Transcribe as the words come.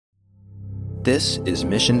This is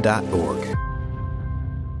Mission.org.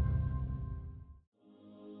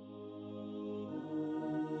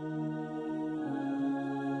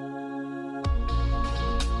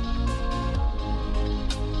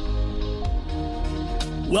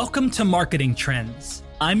 Welcome to Marketing Trends.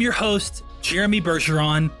 I'm your host, Jeremy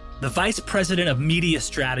Bergeron, the Vice President of Media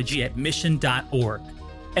Strategy at Mission.org.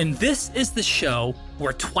 And this is the show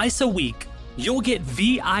where twice a week, you'll get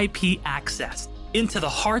VIP access into the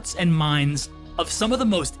hearts and minds of some of the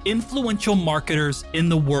most influential marketers in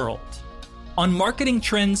the world. On Marketing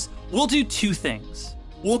Trends, we'll do two things.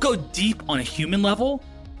 We'll go deep on a human level,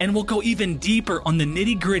 and we'll go even deeper on the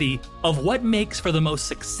nitty-gritty of what makes for the most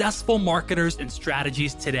successful marketers and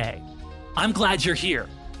strategies today. I'm glad you're here.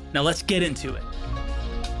 Now let's get into it.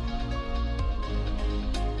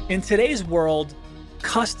 In today's world,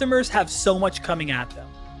 customers have so much coming at them.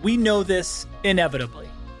 We know this inevitably.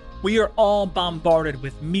 We are all bombarded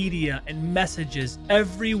with media and messages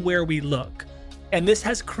everywhere we look, and this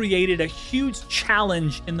has created a huge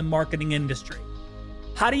challenge in the marketing industry.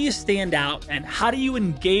 How do you stand out and how do you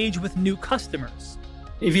engage with new customers?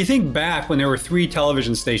 If you think back when there were 4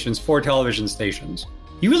 television stations,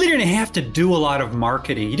 you really didn't have to do a lot of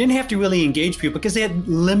marketing. You didn't have to really engage people because they had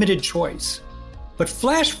limited choice. But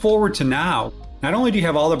flash forward to now, not only do you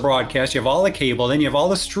have all the broadcast, you have all the cable, then you have all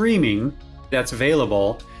the streaming that's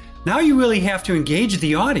available. Now you really have to engage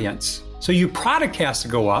the audience. So your product has to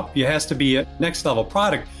go up. It has to be a next level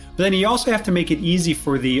product. But then you also have to make it easy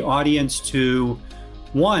for the audience to,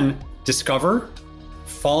 one, discover,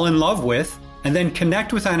 fall in love with, and then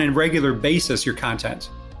connect with on a regular basis your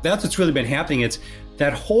content. That's what's really been happening. It's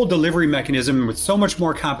that whole delivery mechanism with so much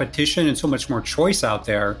more competition and so much more choice out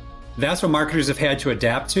there. That's what marketers have had to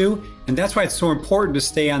adapt to. And that's why it's so important to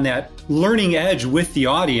stay on that learning edge with the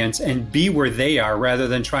audience and be where they are rather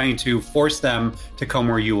than trying to force them to come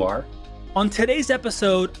where you are. On today's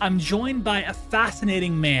episode, I'm joined by a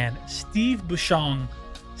fascinating man, Steve Bouchon.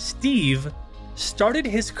 Steve started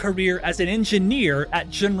his career as an engineer at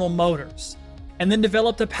General Motors and then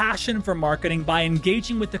developed a passion for marketing by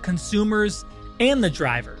engaging with the consumers and the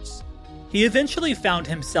drivers. He eventually found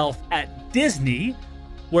himself at Disney,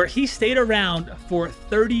 where he stayed around for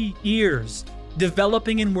 30 years,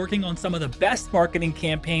 developing and working on some of the best marketing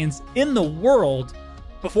campaigns in the world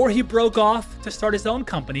before he broke off to start his own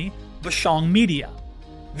company, Bouchon Media.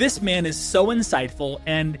 This man is so insightful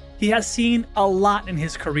and he has seen a lot in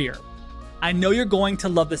his career. I know you're going to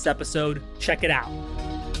love this episode. Check it out.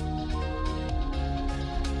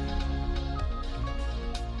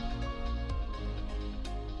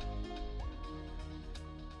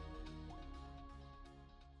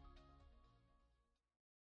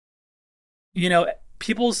 You know,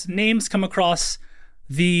 people's names come across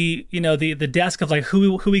the desk of like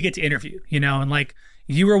who we get to interview, and like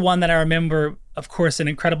you were one that I remember, of course, an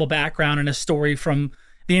incredible background and a story from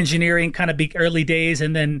the engineering kind of big early days.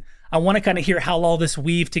 And then I want to kind of hear how all this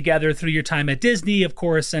weaved together through your time at Disney, of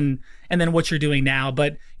course, and then what you're doing now.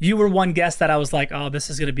 But you were one guest that I was like, oh, this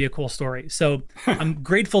is going to be a cool story. So I'm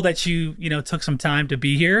grateful that you took some time to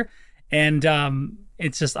be here. And I'm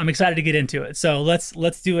excited to get into it. So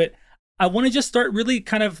let's do it. I want to just start really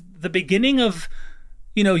kind of the beginning of,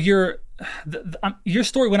 your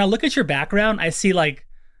story. When I look at your background, I see like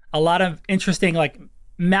a lot of interesting, like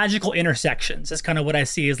magical intersections is kind of what I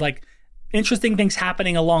see is like interesting things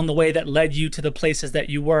happening along the way that led you to the places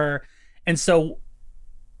that you were. And so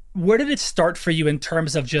where did it start for you in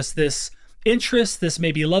terms of just this interest, this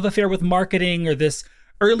maybe love affair with marketing, or this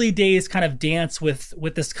early days kind of dance with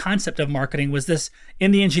this concept of marketing? Was this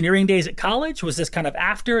in the engineering days at college? Was this kind of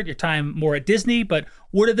after your time more at Disney? But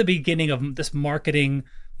where did the beginning of this marketing,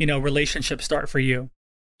 relationship start for you?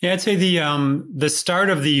 Yeah, I'd say the start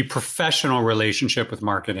of the professional relationship with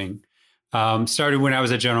marketing started when I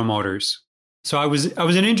was at General Motors. So I was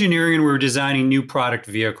in engineering and we were designing new product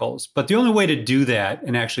vehicles. But the only way to do that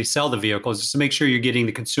and actually sell the vehicles is to make sure you're getting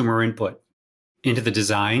the consumer input into the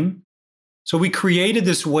design. So we created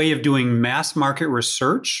this way of doing mass market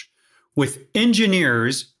research with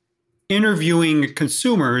engineers interviewing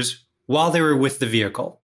consumers while they were with the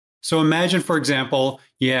vehicle. So imagine, for example,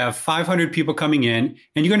 you have 500 people coming in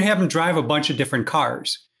and you're going to have them drive a bunch of different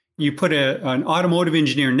cars. You put an automotive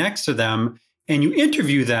engineer next to them and you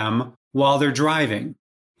interview them while they're driving.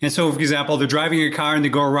 And so, for example, they're driving a car and they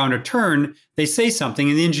go around a turn, they say something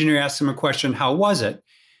and the engineer asks them a question, how was it?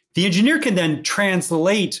 The engineer can then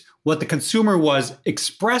translate what the consumer was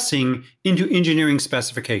expressing into engineering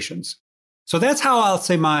specifications. So that's how I'll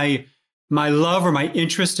say my love or my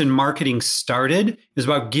interest in marketing started, is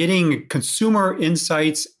about getting consumer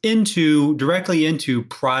insights directly into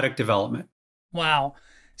product development. Wow.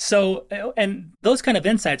 So, and those kind of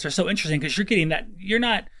insights are so interesting because you're getting that, you're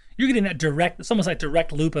getting that direct, it's almost like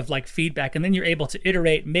direct loop of like feedback. And then you're able to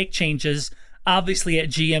iterate, make changes. Obviously at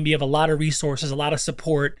GM, you have a lot of resources, a lot of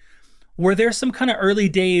support. Were there some kind of early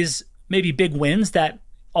days, maybe big wins that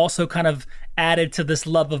also kind of added to this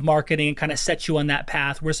love of marketing and kind of set you on that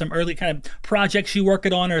path? Were some early kind of projects you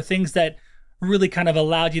worked on or things that really kind of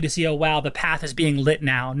allowed you to see, oh, wow, the path is being lit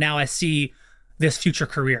now. Now I see this future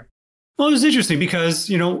career? Well, it was interesting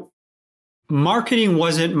because, marketing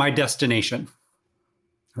wasn't my destination.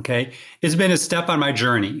 Okay. It's been a step on my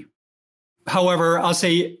journey. However, I'll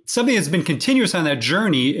say something that's been continuous on that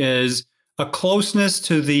journey is a closeness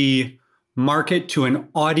to the market, to an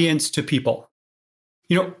audience, to people.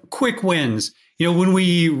 Quick wins. When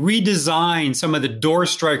we redesigned some of the door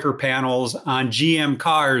striker panels on GM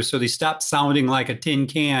cars so they stopped sounding like a tin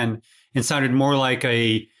can and sounded more like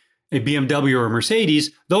a BMW or a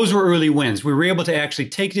Mercedes, those were early wins. We were able to actually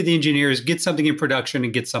take it to the engineers, get something in production,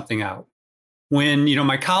 and get something out. When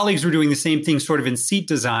my colleagues were doing the same thing sort of in seat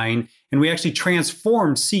design, and we actually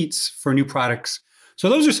transformed seats for new products. So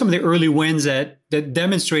those are some of the early wins that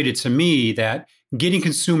demonstrated to me that getting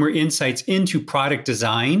consumer insights into product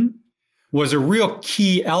design was a real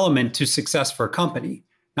key element to success for a company.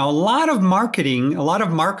 Now, a lot of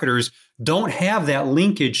marketers don't have that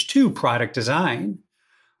linkage to product design.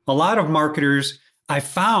 A lot of marketers, I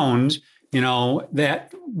found,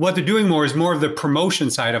 that what they're doing more is more of the promotion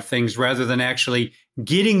side of things rather than actually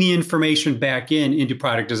getting the information back into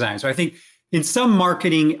product design. So I think in some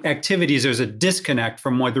marketing activities, there's a disconnect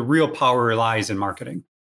from where the real power lies in marketing.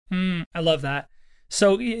 I love that.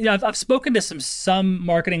 So I've spoken to some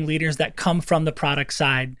marketing leaders that come from the product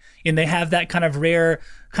side, and they have that kind of rare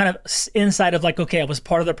kind of insight of like, okay, I was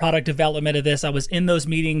part of the product development of this. I was in those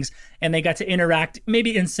meetings, and they got to interact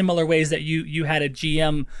maybe in similar ways that you had at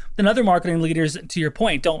GM. Then other marketing leaders, to your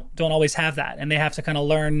point, don't always have that, and they have to kind of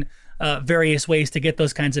learn various ways to get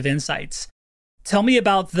those kinds of insights. Tell me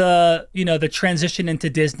about the transition into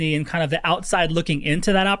Disney and kind of the outside looking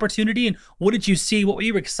into that opportunity. And what did you see? What were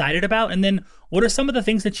you excited about? And then what are some of the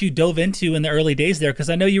things that you dove into in the early days there? Because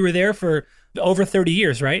I know you were there for over 30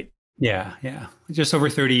 years, right? Yeah. Just over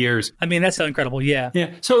 30 years. I mean, that's so incredible. Yeah.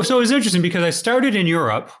 So it was interesting because I started in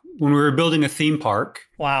Europe when we were building a theme park.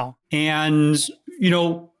 Wow. And,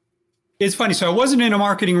 it's funny. So I wasn't in a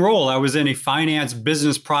marketing role. I was in a finance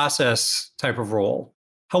business process type of role.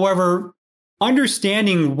 However,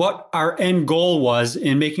 understanding what our end goal was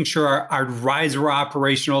in making sure our rides were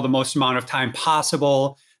operational the most amount of time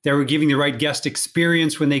possible, they were giving the right guest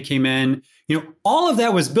experience when they came in, all of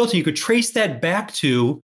that was built, and you could trace that back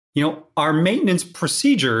to, our maintenance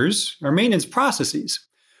procedures, our maintenance processes.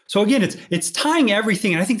 So again, it's tying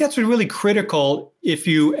everything. And I think that's really critical if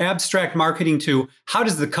you abstract marketing to how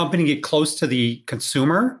does the company get close to the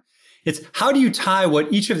consumer? It's how do you tie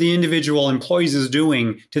what each of the individual employees is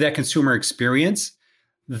doing to that consumer experience?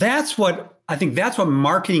 That's what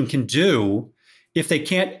marketing can do. If they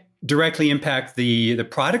can't directly impact the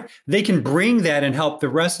product, they can bring that and help the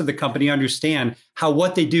rest of the company understand how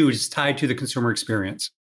what they do is tied to the consumer experience.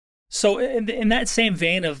 So in that same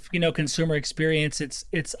vein of, consumer experience,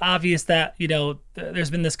 it's obvious that, there's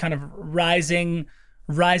been this kind of rising,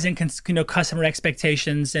 customer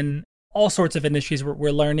expectations and all sorts of industries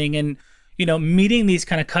we're learning. And, meeting these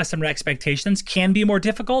kind of customer expectations can be more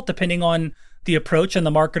difficult depending on the approach and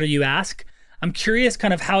the marketer you ask. I'm curious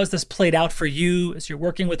kind of how has this played out for you as you're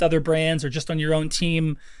working with other brands or just on your own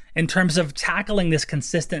team in terms of tackling this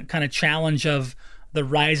consistent kind of challenge of the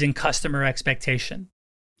rising customer expectation?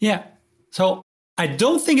 Yeah. So I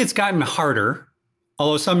don't think it's gotten harder.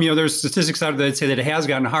 Although some, there's statistics out there that say that it has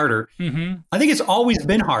gotten harder. Mm-hmm. I think it's always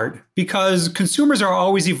been hard because consumers are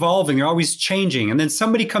always evolving. They're always changing. And then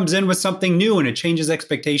somebody comes in with something new and it changes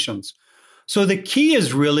expectations. So the key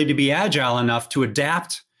is really to be agile enough to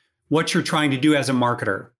adapt what you're trying to do as a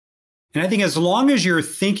marketer. And I think as long as you're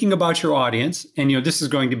thinking about your audience, and this is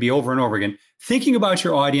going to be over and over again, thinking about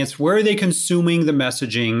your audience, where are they consuming the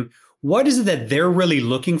messaging? What is it that they're really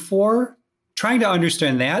looking for? Trying to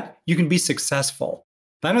understand that, you can be successful.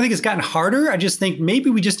 But I don't think it's gotten harder. I just think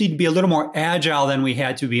maybe we just need to be a little more agile than we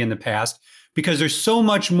had to be in the past because there's so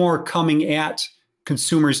much more coming at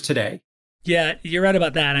consumers today. Yeah, you're right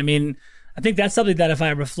about that. I mean, I think that's something that if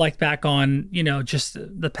I reflect back on, just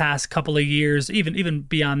the past couple of years, even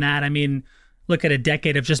beyond that, I mean, look at a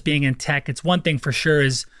decade of just being in tech. It's one thing for sure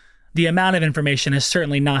is the amount of information has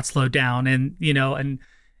certainly not slowed down. And,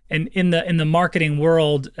 and in the marketing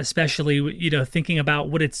world, especially, thinking about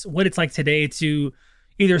what it's like today to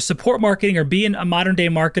either support marketing or be a modern day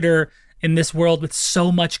marketer in this world with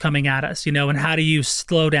so much coming at us, and how do you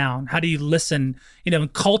slow down? How do you listen,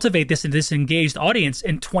 and cultivate this engaged audience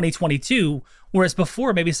in 2022? Whereas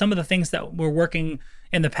before, maybe some of the things that were working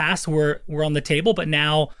in the past were on the table, but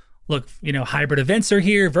now, look, hybrid events are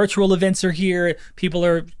here, virtual events are here. People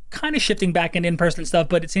are kind of shifting back into in-person stuff,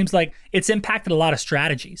 but it seems like it's impacted a lot of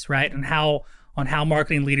strategies, right? And how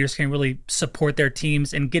marketing leaders can really support their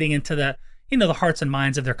teams in getting into the hearts and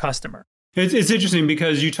minds of their customer. It's interesting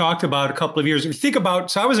because you talked about a couple of years. If you think about,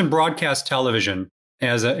 so I was in broadcast television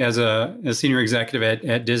as a senior executive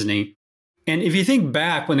at Disney. And if you think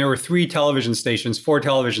back when there were 4 television stations,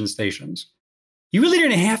 you really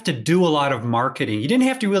didn't have to do a lot of marketing. You didn't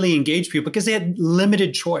have to really engage people because they had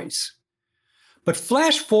limited choice. But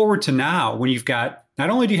flash forward to now, when you've got, not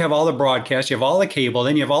only do you have all the broadcast, you have all the cable,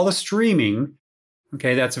 then you have all the streaming,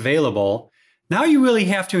 okay, that's available. Now you really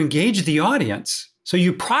have to engage the audience. So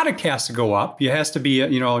your product has to go up. It has to be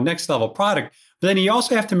a next level product. But then you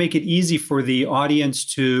also have to make it easy for the audience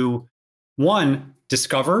to, one,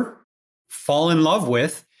 discover, fall in love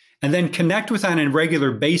with, and then connect with on a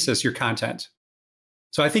regular basis your content.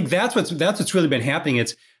 So I think that's what's really been happening.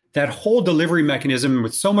 It's that whole delivery mechanism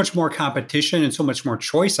with so much more competition and so much more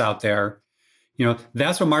choice out there.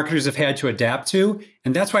 That's what marketers have had to adapt to.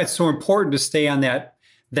 And that's why it's so important to stay on that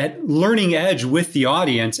learning edge with the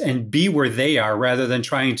audience and be where they are rather than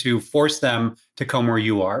trying to force them to come where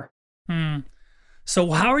you are.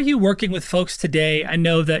 So how are you working with folks today? I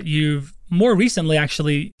know that you've more recently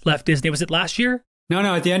actually left Disney. Was it last year? No,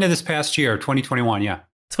 at the end of this past year, 2021, yeah.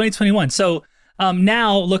 2021. So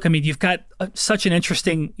now, look, you've got such an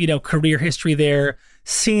interesting, career history there.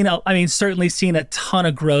 Certainly seen a ton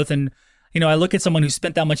of growth. And, I look at someone who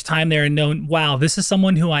spent that much time there and known, wow, this is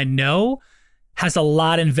someone who I know has a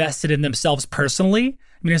lot invested in themselves personally.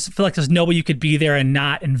 I feel like there's no way you could be there and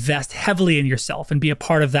not invest heavily in yourself and be a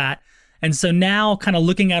part of that. And so now kind of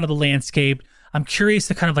looking out of the landscape, I'm curious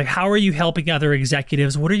to kind of how are you helping other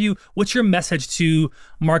executives? What's your message to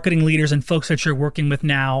marketing leaders and folks that you're working with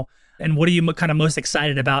now? And what are you kind of most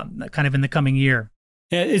excited about kind of in the coming year?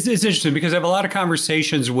 Yeah, it's interesting because I have a lot of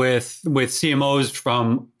conversations with CMOs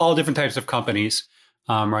from all different types of companies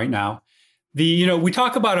right now. We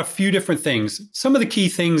talk about a few different things. Some of the key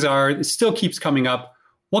things it still keeps coming up.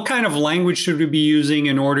 What kind of language should we be using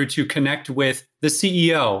in order to connect with the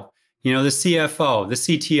CEO, the CFO, the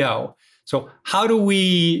CTO? So how do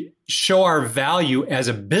we show our value as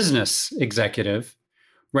a business executive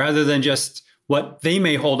rather than just what they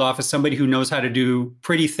may hold off as somebody who knows how to do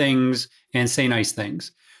pretty things and say nice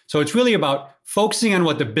things? So it's really about focusing on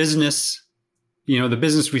what the business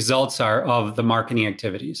results are of the marketing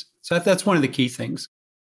activities. So that's one of the key things.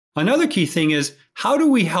 Another key thing is how do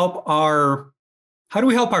we help our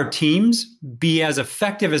teams be as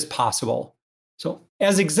effective as possible? So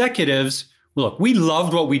as executives, look, we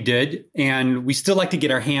loved what we did and we still like to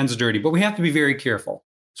get our hands dirty, but we have to be very careful.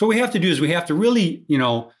 So what we have to do is we have to really,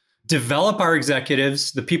 develop our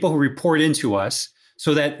executives, the people who report into us,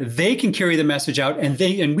 so that they can carry the message out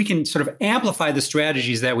and we can sort of amplify the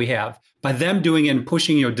strategies that we have by them doing it and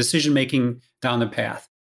pushing, decision-making down the path.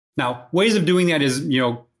 Now, ways of doing that is,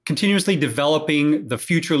 continuously developing the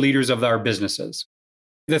future leaders of our businesses.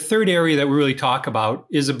 The third area that we really talk about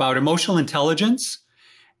is about emotional intelligence.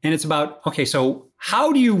 And it's about, okay, so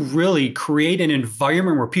how do you really create an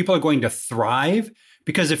environment where people are going to thrive?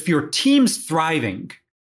 Because if your team's thriving,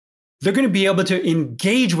 they're going to be able to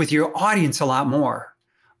engage with your audience a lot more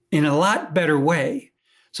in a lot better way.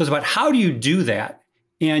 So it's about how do you do that?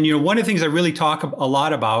 And, one of the things I really talk a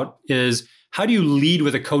lot about is how do you lead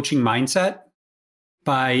with a coaching mindset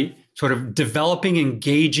by sort of developing,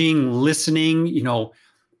 engaging, listening,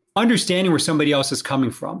 understanding where somebody else is coming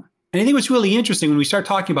from. And I think what's really interesting when we start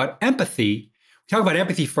talking about empathy, we talk about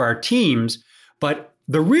empathy for our teams, but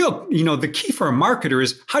the real, the key for a marketer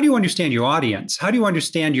is how do you understand your audience? How do you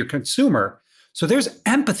understand your consumer? So there's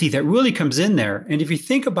empathy that really comes in there. And if you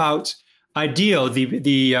think about IDEO,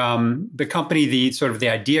 the company, the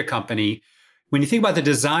idea company, when you think about the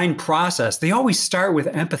design process, they always start with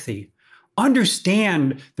empathy.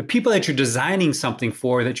 Understand the people that you're designing something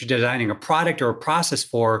for, that you're designing a product or a process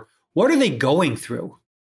for. What are they going through?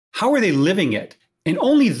 How are they living it? And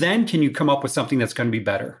only then can you come up with something that's going to be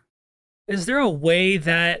better. Is there a way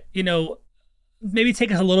that, maybe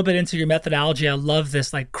take us a little bit into your methodology? I love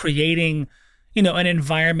this, creating, an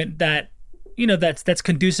environment that, that's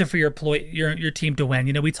conducive for your team to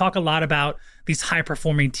win. We talk a lot about these high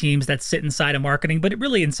performing teams that sit inside of marketing, but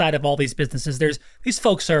really inside of all these businesses, these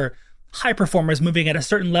folks are high performers moving at a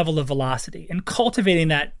certain level of velocity, and cultivating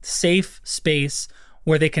that safe space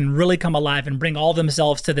where they can really come alive and bring all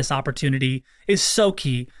themselves to this opportunity is so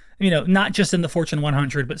key. not just in the Fortune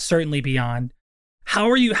 100, but certainly beyond. How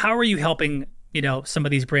are you helping, some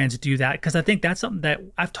of these brands do that? Because I think that's something that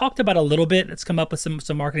I've talked about a little bit. It's come up with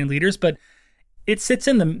some marketing leaders, but it sits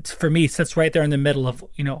right there in the middle of,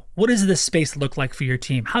 what does this space look like for your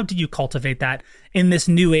team? How do you cultivate that in this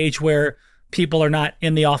new age where people are not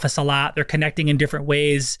in the office a lot? They're connecting in different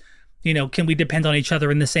ways. Can we depend on each other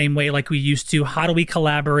in the same way like we used to? How do we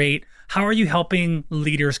collaborate? How are you helping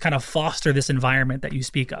leaders kind of foster this environment that you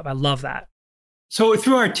speak of? I love that. So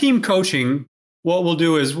through our team coaching, what we'll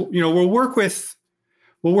do is, we'll work with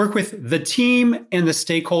the team and the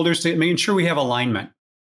stakeholders to make sure we have alignment.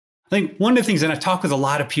 I think one of the things, and I've talked with a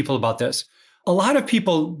lot of people about this, a lot of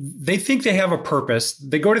people, they think they have a purpose.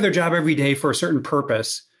 They go to their job every day for a certain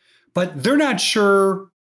purpose, but they're not sure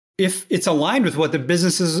if it's aligned with what the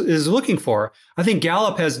business is looking for. I think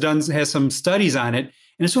Gallup has some studies on it,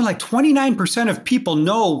 and it's only like 29% of people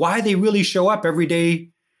know why they really show up every day,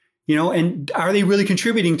 and are they really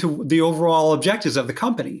contributing to the overall objectives of the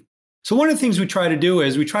company? So one of the things we try to do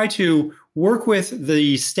is we try to work with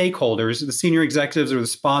the stakeholders, the senior executives or the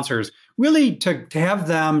sponsors, really to have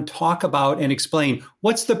them talk about and explain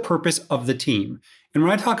what's the purpose of the team. And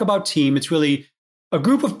when I talk about team, it's really a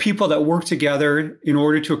group of people that work together in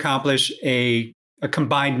order to accomplish a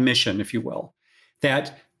combined mission, if you will,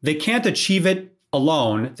 that they can't achieve it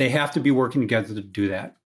alone. They have to be working together to do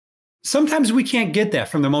that. Sometimes we can't get that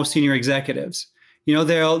from the most senior executives. A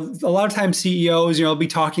lot of times CEOs, be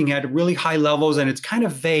talking at really high levels and it's kind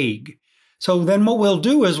of vague. So then what we'll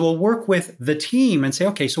do is we'll work with the team and say,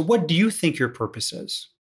 okay, so what do you think your purpose is?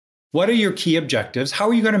 What are your key objectives? How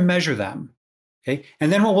are you going to measure them? Okay.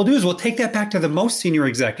 And then what we'll do is we'll take that back to the most senior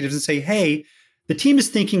executives and say, hey, the team is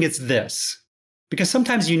thinking it's this. Because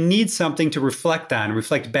sometimes you need something to reflect on,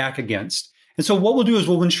 reflect back against. And so what we'll do is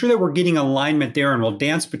we'll ensure that we're getting alignment there and we'll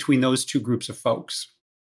dance between those two groups of folks.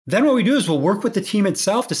 Then what we do is we'll work with the team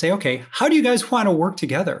itself to say, okay, how do you guys want to work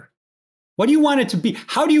together? What do you want it to be?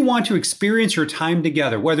 How do you want to experience your time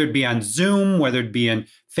together, whether it be on Zoom, whether it be in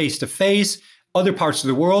face-to-face, other parts of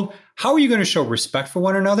the world? How are you going to show respect for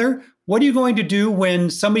one another? What are you going to do when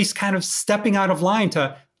somebody's kind of stepping out of line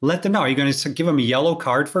to let them know? Are you going to give them a yellow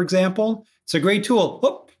card, for example? It's a great tool.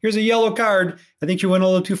 Oh, here's a yellow card. I think you went a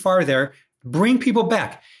little too far there. Bring people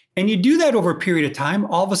back. And you do that over a period of time,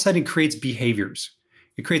 all of a sudden it creates behaviors.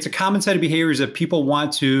 It creates a common set of behaviors that people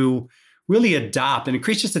want to really adopt, and it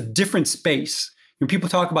creates just a different space. When people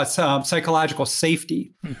talk about psychological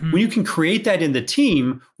safety, when you can create that in the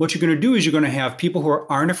team, what you're going to do is you're going to have people who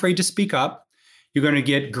aren't afraid to speak up. You're going to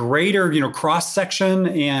get greater, cross-section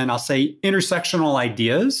and I'll say intersectional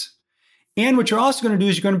ideas. And what you're also going to do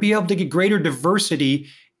is you're going to be able to get greater diversity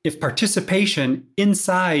if participation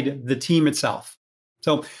inside the team itself.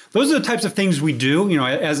 So those are the types of things we do,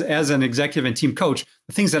 as an executive and team coach,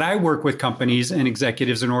 the things that I work with companies and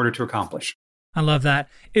executives in order to accomplish. I love that.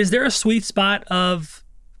 Is there a sweet spot of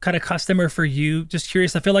kind of customer for you? Just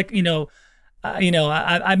curious. I feel like,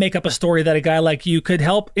 I make up a story that a guy like you could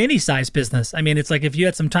help any size business. I mean, it's like if you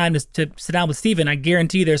had some time to sit down with Steven, I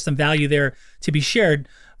guarantee there's some value there to be shared.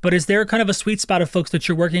 But is there kind of a sweet spot of folks that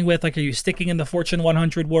you're working with? Like, are you sticking in the Fortune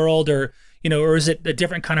 100 world or is it a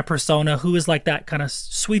different kind of persona? Who is like that kind of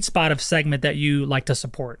sweet spot of segment that you like to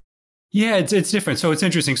support? Yeah, it's different. So it's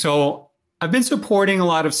interesting. So I've been supporting a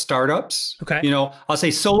lot of startups. Okay. I'll say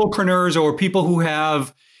solopreneurs or people who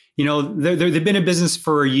have, they've been in business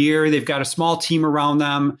for a year. They've got a small team around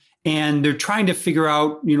them and they're trying to figure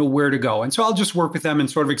out, where to go. And so I'll just work with them and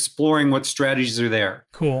sort of exploring what strategies are there.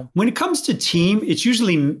 Cool. When it comes to team, it's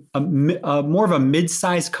usually more of a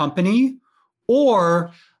mid-sized company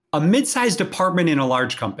or a mid-sized department in a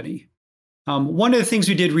large company. One of the things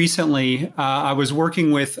we did recently, I was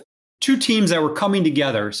working with two teams that were coming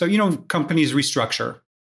together. So, companies restructure.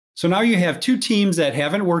 So now you have two teams that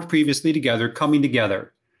haven't worked previously together coming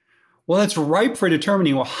together. Well, that's ripe for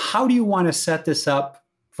determining, how do you want to set this up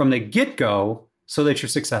from the get-go so that you're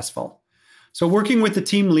successful? So working with the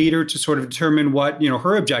team leader to sort of determine what,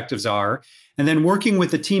 her objectives are, and then working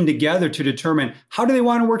with the team together to determine how do they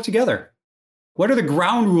want to work together? What are the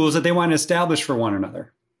ground rules that they want to establish for one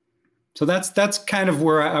another? So that's kind of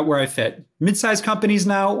where I fit. Mid-sized companies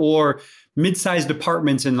now or mid-sized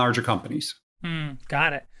departments in larger companies.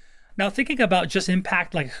 Got it. Now thinking about just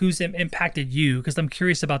impact, like who's impacted you, because I'm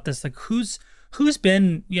curious about this, like who's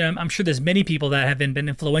been, I'm sure there's many people that have been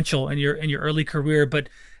influential in your early career, but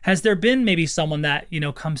has there been maybe someone that,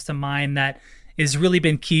 comes to mind that has really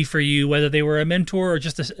been key for you, whether they were a mentor or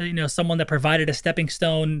just someone that provided a stepping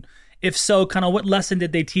stone? If so, kind of what lesson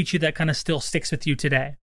did they teach you that kind of still sticks with you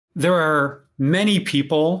today? There are many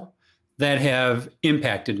people that have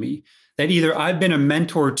impacted me. that either I've been a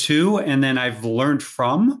mentor to and then I've learned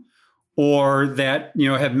from, or that,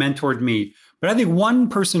 have mentored me. But I think one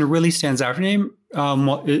person who really stands out, her name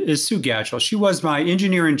is Sue Gatchell. She was my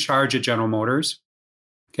engineer in charge at General Motors.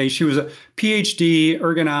 Okay, she was a PhD,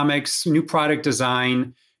 ergonomics, new product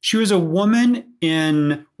design. She was a woman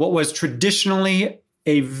in what was traditionally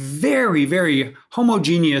a very, very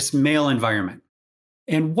homogeneous male environment.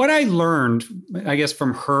 And what I learned, I guess,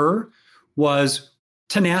 from her was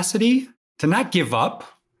tenacity, to not give up,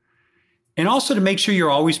 and also to make sure you're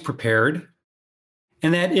always prepared.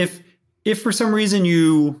 And that if for some reason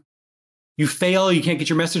you fail, you can't get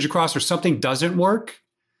your message across, or something doesn't work,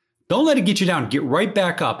 don't let it get you down. Get right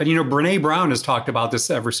back up. And, Brene Brown has talked about this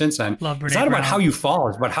ever since then. Love Brene It's not Brown. about how you fall.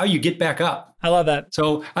 It's about how you get back up. I love that.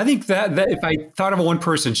 So I think that if I thought of one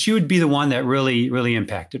person, she would be the one that really, really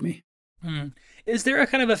impacted me. Is there a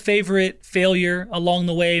kind of a favorite failure along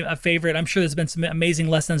the way? I'm sure there's been some amazing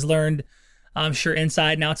lessons learned, I'm sure,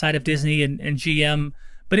 inside and outside of Disney and GM.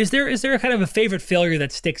 But is there a kind of a favorite failure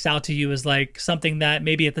that sticks out to you as like something that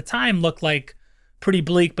maybe at the time looked like pretty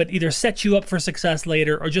bleak, but either set you up for success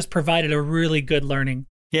later or just provided a really good learning?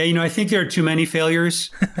 Yeah, I think there are too many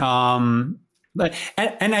failures. But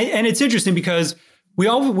it's interesting because we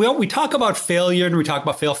talk about failure and we talk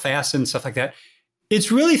about fail fast and stuff like that.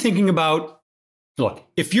 It's really thinking about, look,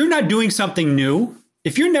 if you're not doing something new,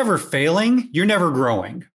 if you're never failing, you're never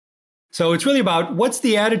growing. So it's really about what's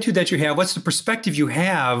the attitude that you have, what's the perspective you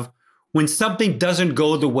have when something doesn't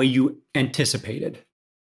go the way you anticipated.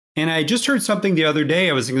 And I just heard something the other day.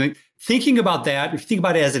 I was thinking about that. If you think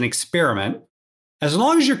about it as an experiment, as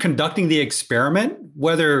long as you're conducting the experiment,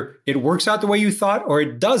 whether it works out the way you thought or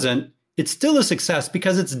it doesn't, it's still a success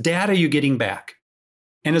because it's data you're getting back.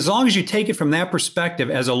 And as long as you take it from that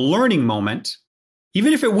perspective as a learning moment,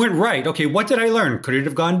 even if it went right, okay, what did I learn? Could it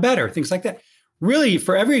have gone better? Things like that. Really,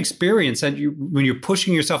 for every experience that when you're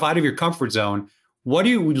pushing yourself out of your comfort zone, what are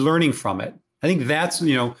you learning from it? I think that's,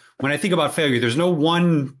 when I think about failure, there's no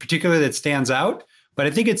one particular that stands out, but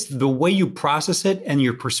I think it's the way you process it and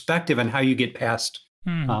your perspective and how you get past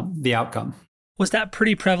the outcome. Was that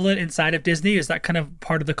pretty prevalent inside of Disney? Is that kind of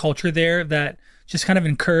part of the culture there that just kind of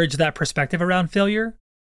encouraged that perspective around failure?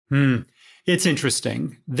 It's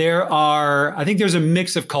interesting. I think there's a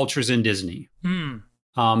mix of cultures in Disney.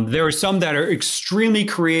 There are some that are extremely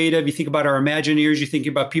creative. You think about our Imagineers, you think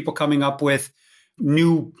about people coming up with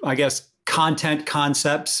new, I guess, content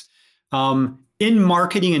concepts. In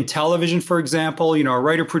marketing and television, for example, our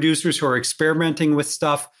writer-producers who are experimenting with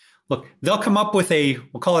stuff, look, they'll come up with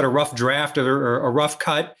we'll call it a rough draft or a rough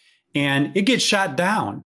cut, and it gets shot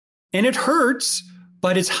down. And it hurts,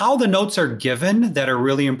 but it's how the notes are given that are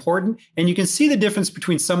really important. And you can see the difference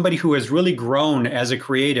between somebody who has really grown as a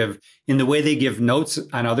creative in the way they give notes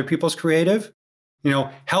on other people's creative,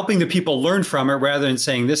 helping the people learn from it rather than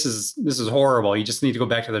saying, this is horrible. You just need to go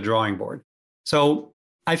back to the drawing board. So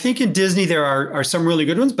I think in Disney, there are some really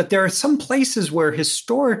good ones, but there are some places where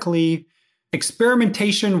historically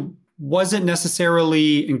experimentation wasn't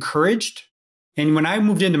necessarily encouraged. And when I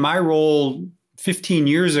moved into my role 15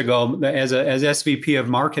 years ago as SVP of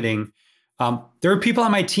marketing, there were people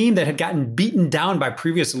on my team that had gotten beaten down by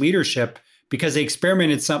previous leadership because they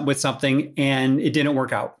experimented with something and it didn't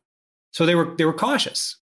work out. So they were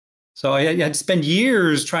cautious. So I had to spend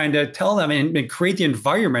years trying to tell them and create the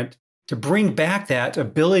environment to bring back that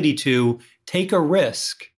ability to take a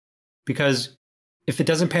risk. Because if it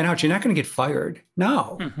doesn't pan out, you're not going to get fired.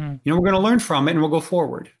 No, we're going to learn from it and we'll go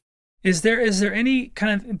forward. Is there any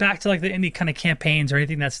kind of, back to like any kind of campaigns or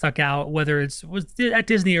anything that stuck out, whether was at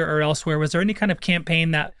Disney or elsewhere, was there any kind of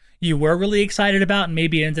campaign that you were really excited about and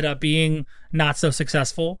maybe ended up being not so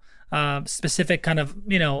successful? Specific kind of,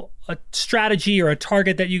 a strategy or a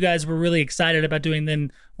target that you guys were really excited about doing,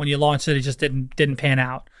 then when you launched it, it just didn't pan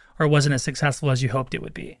out or wasn't as successful as you hoped it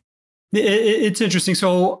would be? It's interesting.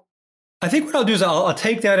 So I think what I'll do is I'll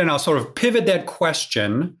take that and I'll sort of pivot that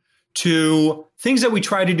question to things that we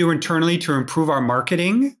try to do internally to improve our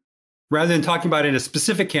marketing, rather than talking about it in a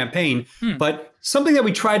specific campaign, but something that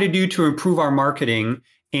we try to do to improve our marketing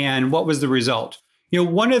and what was the result.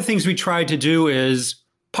 One of the things we tried to do is,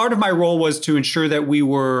 part of my role was to ensure that we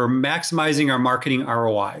were maximizing our marketing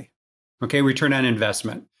ROI, return on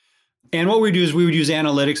investment. And what we do is we would use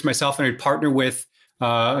analytics, myself and I'd partner with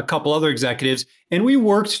a couple other executives, and we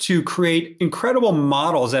worked to create incredible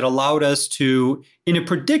models that allowed us to, in a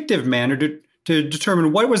predictive manner, to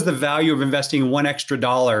determine what was the value of investing $1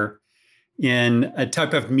 extra in a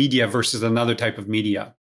type of media versus another type of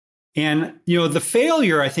media. And, the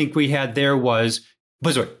failure I think we had there was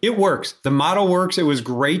it works. The model works. It was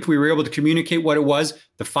great. We were able to communicate what it was.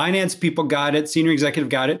 The finance people got it. Senior executive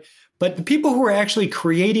got it. But the people who were actually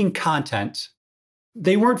creating content,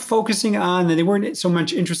 they weren't focusing on, and they weren't so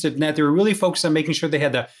much interested in that. They were really focused on making sure they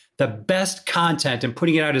had the best content and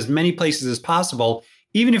putting it out as many places as possible,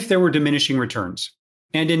 even if there were diminishing returns.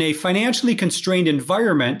 And in a financially constrained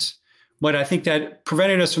environment, what I think that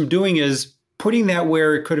prevented us from doing is putting that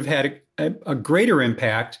where it could have had a greater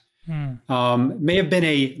impact. May have been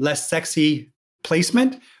a less sexy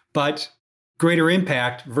placement, but greater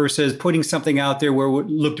impact versus putting something out there where it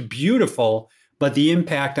looked beautiful, but the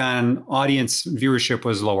impact on audience viewership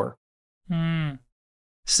was lower.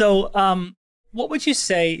 So what would you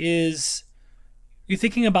say is, you're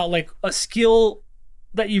thinking about like a skill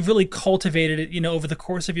that you've really cultivated, over the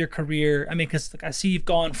course of your career? I mean, because I see you've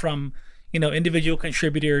gone from, individual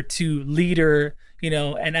contributor to leader,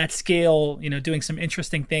 and at scale, doing some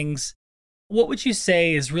interesting things. What would you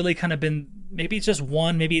say has really kind of been, maybe it's just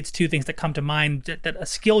one, maybe it's two things that come to mind, that a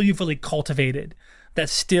skill you've really cultivated that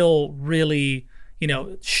still really,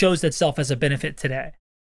 shows itself as a benefit today?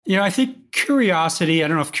 I think curiosity, I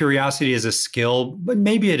don't know if curiosity is a skill, but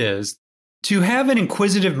maybe it is. To have an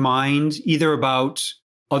inquisitive mind, either about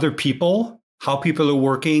other people, how people are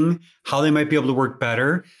working, how they might be able to work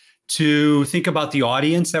better, to think about the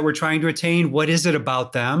audience that we're trying to attain, what is it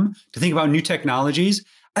about them, to think about new technologies.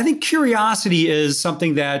 I think curiosity is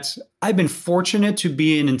something that I've been fortunate to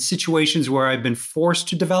be in situations where I've been forced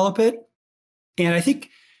to develop it. And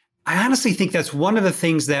I honestly think that's one of the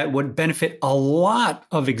things that would benefit a lot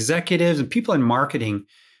of executives and people in marketing,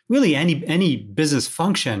 really any business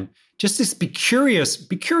function. Just to be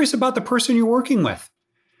curious about the person you're working with.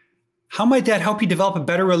 How might that help you develop a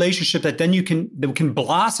better relationship that then that can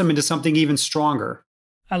blossom into something even stronger?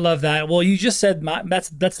 I love that. Well, you just said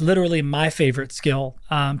that's literally my favorite skill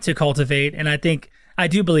to cultivate. And I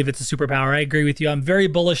do believe it's a superpower. I agree with you. I'm very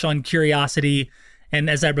bullish on curiosity. And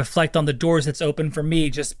as I reflect on the doors it's opened for me,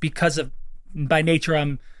 just because by nature,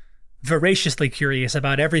 I'm voraciously curious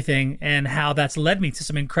about everything and how that's led me to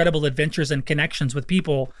some incredible adventures and connections with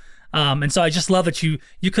people. And so I just love that you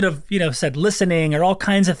could have, said listening or all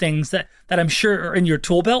kinds of things that I'm sure are in your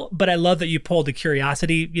tool belt, but I love that you pulled the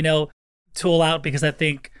curiosity, tool out, because I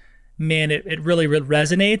think, man, it really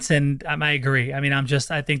resonates. And I agree. I mean,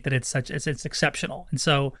 I think that it's exceptional. And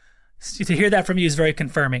so to hear that from you is very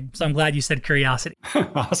confirming. So I'm glad you said curiosity.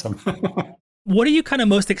 Awesome. What are you kind of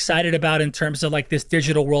most excited about in terms of like this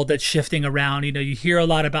digital world that's shifting around? You hear a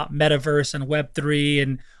lot about metaverse and Web3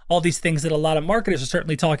 and all these things that a lot of marketers are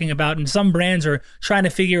certainly talking about, and some brands are trying to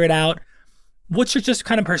figure it out. What's your just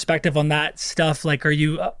kind of perspective on that stuff? Like, are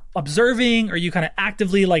you observing? Are you kind of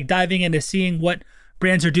actively like diving into seeing what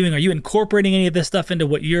brands are doing? Are you incorporating any of this stuff into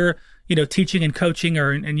what you're, teaching and coaching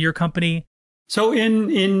or in your company? So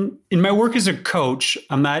in my work as a coach,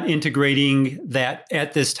 I'm not integrating that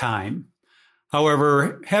at this time.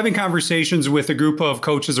 However, having conversations with a group of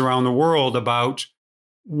coaches around the world about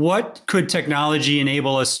what could technology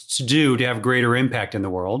enable us to do to have greater impact in the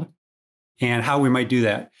world and how we might do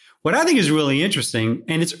that. What I think is really interesting,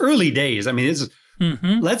 and it's early days. I mean,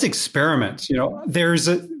 let's experiment. If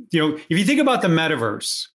you think about the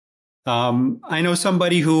metaverse, I know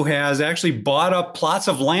somebody who has actually bought up plots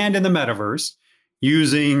of land in the metaverse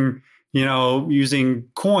using Ethereum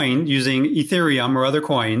or other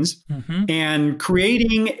coins, and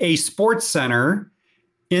creating a sports center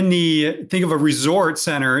think of a resort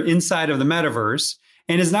center inside of the metaverse,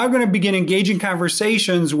 and is now going to begin engaging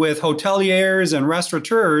conversations with hoteliers and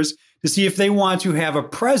restaurateurs to see if they want to have a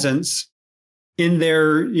presence in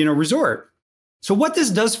their, resort. So what this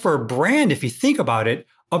does for a brand, if you think about it,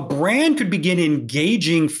 a brand could begin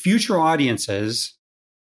engaging future audiences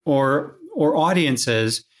or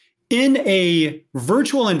audiences in a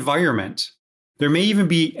virtual environment. There may even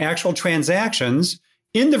be actual transactions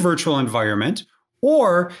in the virtual environment,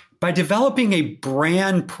 or by developing a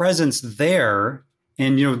brand presence there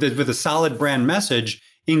and, with a solid brand message,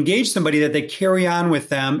 engage somebody that they carry on with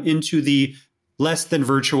them into the less than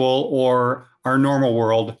virtual or our normal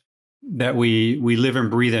world that we live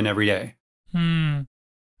and breathe in every day.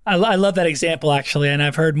 I love that example, actually, and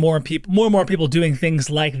I've heard more and more people doing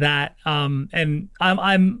things like that. And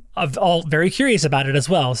I'm all very curious about it as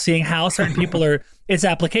well. Seeing how certain people its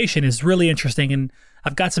application is really interesting. And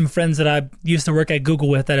I've got some friends that I used to work at Google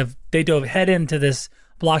with they dove head into this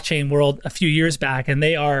blockchain world a few years back, and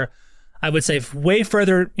they are, I would say, way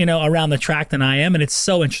further, around the track than I am. And it's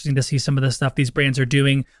so interesting to see some of the stuff these brands are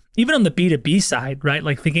doing, even on the B2B side, right?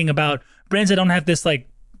 Like thinking about brands that don't have this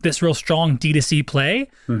real strong D2C play,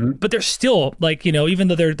 but they're still even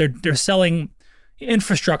though they're selling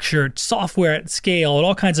infrastructure, software at scale, and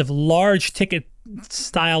all kinds of large ticket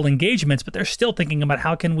style engagements, but they're still thinking about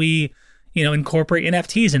how can we, incorporate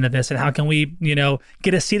NFTs into this, and how can we,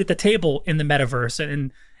 get a seat at the table in the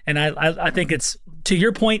metaverse? And I think it's, to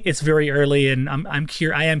your point, it's very early, and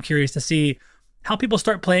I am curious to see how people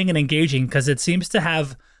start playing and engaging, because it seems to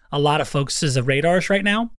have a lot of folks' radars right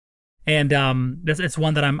now, and it's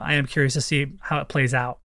one that I am curious to see how it plays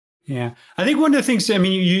out. Yeah, I think one of the things,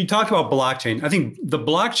 you talked about blockchain. I think the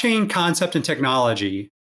blockchain concept and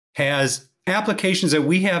technology has applications that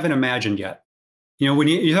we haven't imagined yet. When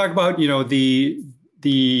you talk about,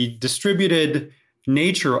 the distributed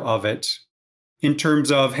nature of it, in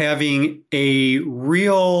terms of having a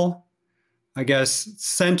real, I guess,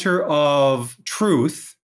 center of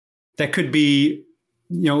truth that could be,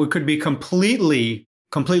 it could be completely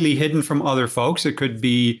hidden from other folks. It could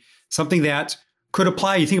be something that could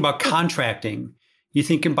apply. You think about contracting. You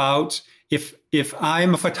think about if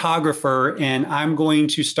I'm a photographer and I'm going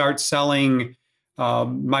to start selling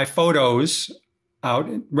my photos out,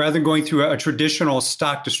 rather than going through a traditional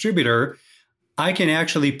stock distributor, I can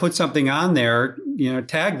actually put something on there,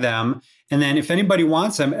 tag them. And then if anybody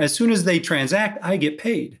wants them, as soon as they transact, I get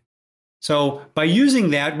paid. So by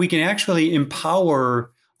using that, we can actually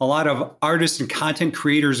empower a lot of artists and content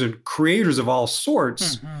creators and creators of all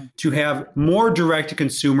sorts to have more direct to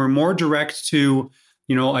consumer, more direct to,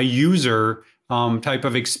 a user type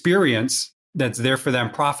of experience that's there for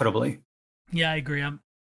them profitably. Yeah, I agree.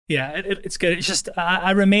 It's good. It's just,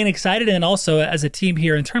 I remain excited. And also as a team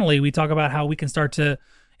here internally, we talk about how we can start to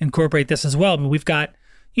incorporate this as well. I mean, we've got,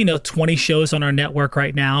 20 shows on our network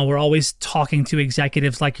right now. We're always talking to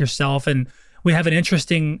executives like yourself, and we have an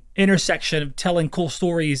interesting intersection of telling cool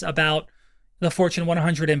stories about the Fortune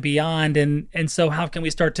 100 and beyond. And so how can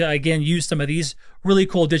we start to, again, use some of these really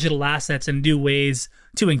cool digital assets in new ways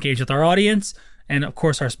to engage with our audience and, of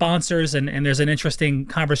course, our sponsors. And there's an interesting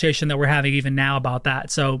conversation that we're having even now about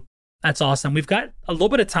that. So that's awesome. We've got a little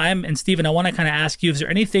bit of time. And Stephen, I want to kind of ask you, is there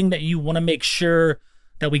anything that you want to make sure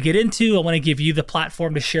that we get into? I want to give you the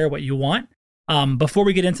platform to share what you want. Before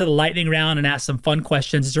we get into the lightning round and ask some fun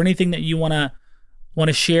questions, is there anything that you want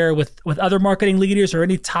to share with other marketing leaders, or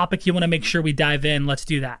any topic you want to make sure we dive in? Let's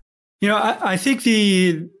do that. I think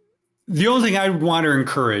the only thing I would want to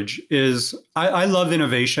encourage is I love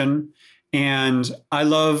innovation, and I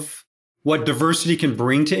love what diversity can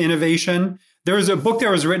bring to innovation. There was a book that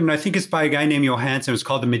was written, I think it's by a guy named Johansson. It's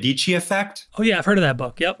called The Medici Effect. Oh yeah, I've heard of that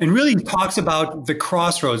book. Yep. And really talks about the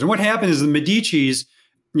crossroads. And what happened is the Medicis,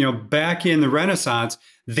 back in the Renaissance,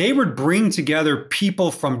 they would bring together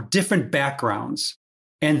people from different backgrounds,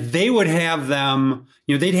 and they would have them,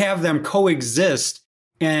 they'd have them coexist,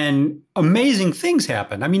 and amazing things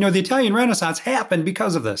happen. The Italian Renaissance happened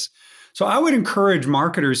because of this. So I would encourage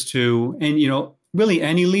marketers to, and, really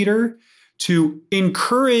any leader, to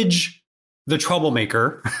encourage the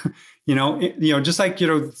troublemaker, just like,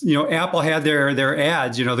 Apple had their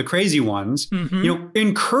ads, the crazy ones,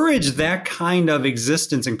 encourage that kind of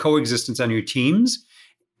existence and coexistence on your teams,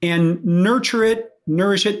 and nurture it,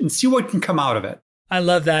 nourish it, and see what can come out of it. I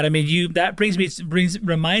love that. That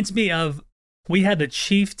reminds me of, we had the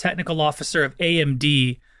chief technical officer of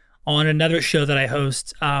AMD on another show that I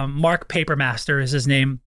host. Mark Papermaster is his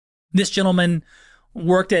name. This gentleman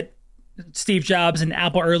worked at Steve Jobs and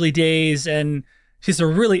Apple early days, and he's a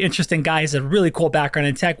really interesting guy. He's a really cool background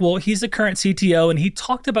in tech. Well, he's the current CTO, and he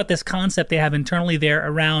talked about this concept they have internally there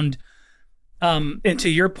around, and to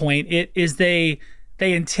your point, it is they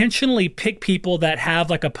intentionally pick people that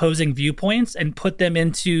have like opposing viewpoints and put them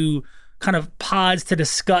into kind of pods to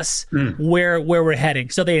discuss where we're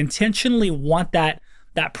heading. So they intentionally want that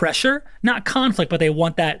pressure, not conflict, but they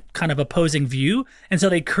want that kind of opposing view. And so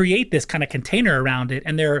they create this kind of container around it.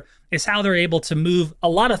 And it's how they're able to move a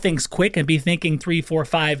lot of things quick and be thinking 3, 4,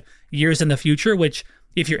 5 years in the future, which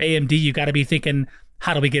if you're AMD, you got to be thinking,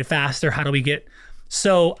 how do we get faster?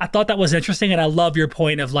 So I thought that was interesting. And I love your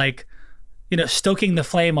point of like, stoking the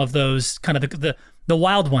flame of those kind of the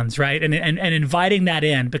wild ones, right? And inviting that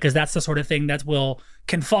in, because that's the sort of thing that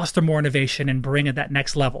can foster more innovation and bring it that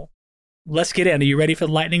next level. Let's get in. Are you ready for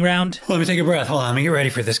the lightning round? Let me take a breath. Hold on. Let me get ready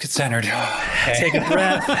for this. Get centered. Okay. Take a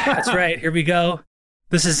breath. That's right. Here we go.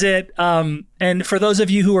 This is it. And for those of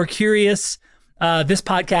you who are curious, this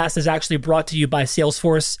podcast is actually brought to you by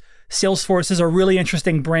Salesforce. Salesforce is a really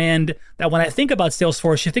interesting brand that when I think about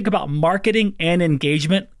Salesforce, you think about marketing and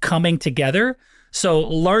engagement coming together. So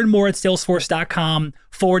learn more at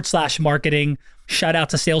salesforce.com/marketing. Shout out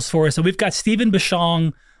to Salesforce. And we've got Stephen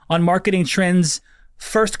Bishong on marketing trends.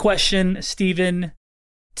 First question, Stephen,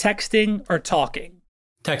 texting or talking?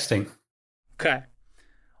 Texting. Okay.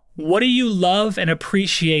 What do you love and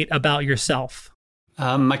appreciate about yourself?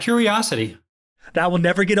 My curiosity. That will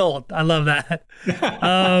never get old. I love that.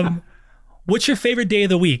 What's your favorite day of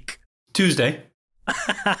the week? Tuesday.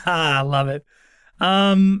 I love it.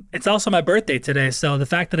 It's also my birthday today. So the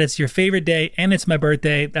fact that it's your favorite day and it's my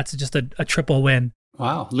birthday, that's just a triple win.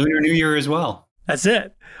 Wow. Lunar New Year as well. That's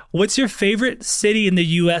it. What's your favorite city in the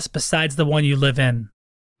U.S. besides the one you live in?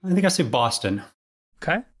 I think I'll say Boston.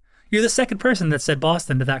 Okay. You're the second person that said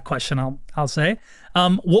Boston to that question, I'll say.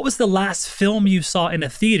 What was the last film you saw in a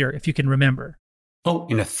theater, if you can remember? Oh,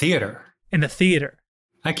 in a theater? In a theater.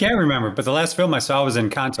 I can't remember, but the last film I saw was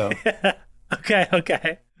Encanto.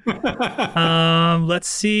 Okay. Let's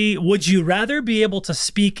see. Would you rather be able to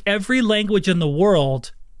speak every language in the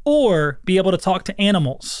world or be able to talk to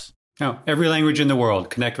animals? No, every language in the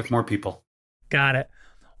world. Connect with more people. Got it.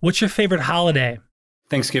 What's your favorite holiday?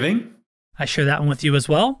 Thanksgiving. I share that one with you as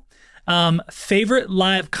well. Favorite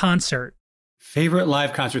live concert? Favorite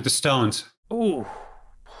live concert, The Stones. Ooh,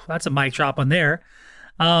 that's a mic drop on there.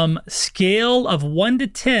 Scale of 1 to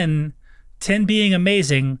 10, 10 being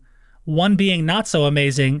amazing, 1 being not so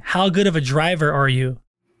amazing. How good of a driver are you?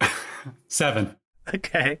 7.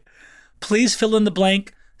 Okay. Please fill in the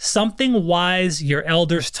blank. Something wise your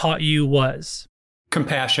elders taught you was?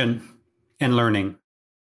 Compassion and learning.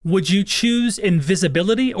 Would you choose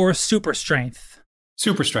invisibility or super strength?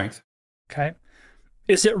 Super strength. Okay.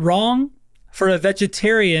 Is it wrong for a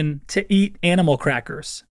vegetarian to eat animal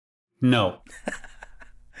crackers? No.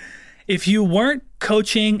 If you weren't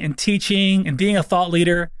coaching and teaching and being a thought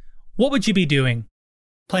leader, what would you be doing?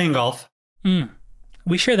 Playing golf.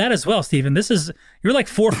 We share that as well, Stephen. You're like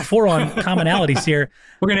 4 for 4 on commonalities here.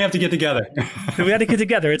 We're going to have to get together. We got to get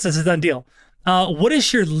together. It's a done deal. What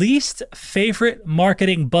is your least favorite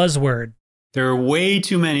marketing buzzword? There are way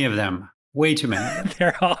too many of them. Way too many.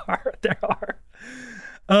 There are.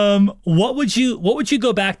 What would you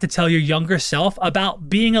go back to tell your younger self about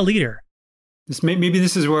being a leader? Maybe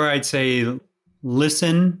this is where I'd say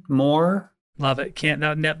listen more. Love it.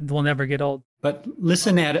 We'll never get old. But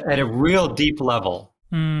listen at a real deep level.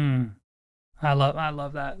 I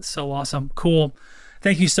love that. So awesome. Cool.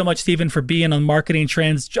 Thank you so much, Stephen, for being on Marketing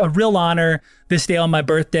Trends. A real honor this day on my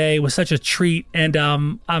birthday. It was such a treat. And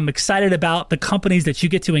I'm excited about the companies that you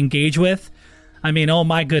get to engage with. I mean, oh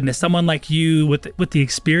my goodness, someone like you with the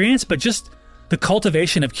experience, but just the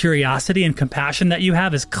cultivation of curiosity and compassion that you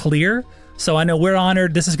have is clear. So I know we're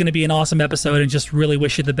honored. This is going to be an awesome episode and just really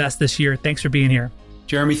wish you the best this year. Thanks for being here.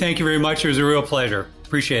 Jeremy, thank you very much. It was a real pleasure.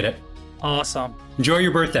 Appreciate it. Awesome. Enjoy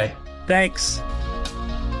your birthday. Thanks.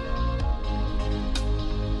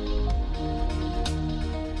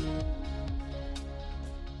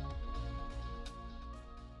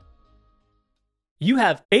 You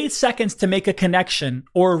have 8 seconds to make a connection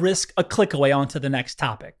or risk a click away onto the next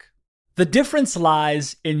topic. The difference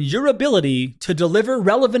lies in your ability to deliver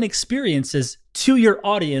relevant experiences to your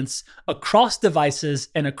audience across devices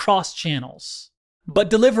and across channels. But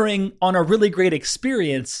delivering on a really great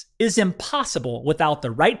experience is impossible without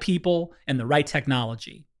the right people and the right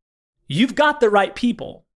technology. You've got the right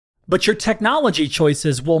people, but your technology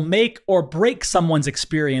choices will make or break someone's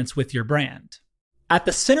experience with your brand. At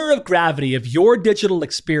the center of gravity of your digital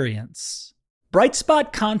experience,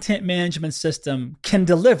 Brightspot Content Management System can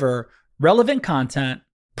deliver relevant content,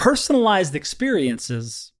 personalized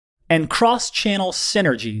experiences, and cross-channel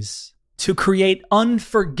synergies to create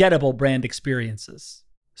unforgettable brand experiences,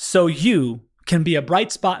 so you can be a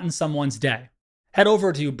bright spot in someone's day. Head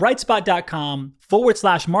over to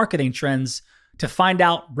brightspot.com/marketing trends to find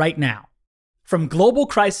out right now. From global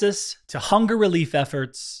crisis to hunger relief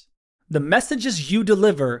efforts, the messages you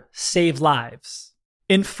deliver save lives,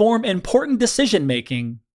 inform important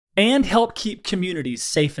decision-making, and help keep communities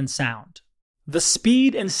safe and sound. The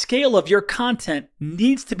speed and scale of your content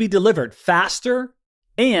needs to be delivered faster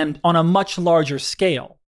and on a much larger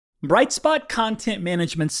scale. Brightspot Content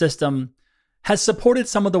Management System has supported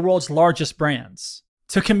some of the world's largest brands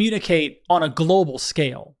to communicate on a global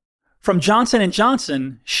scale. From Johnson &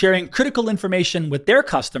 Johnson sharing critical information with their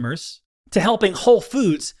customers to helping Whole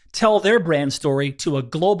Foods tell their brand story to a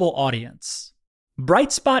global audience.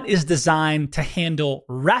 Brightspot is designed to handle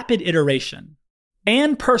rapid iteration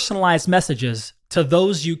and personalized messages to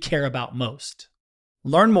those you care about most.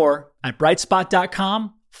 Learn more at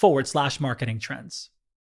brightspot.com/marketing trends.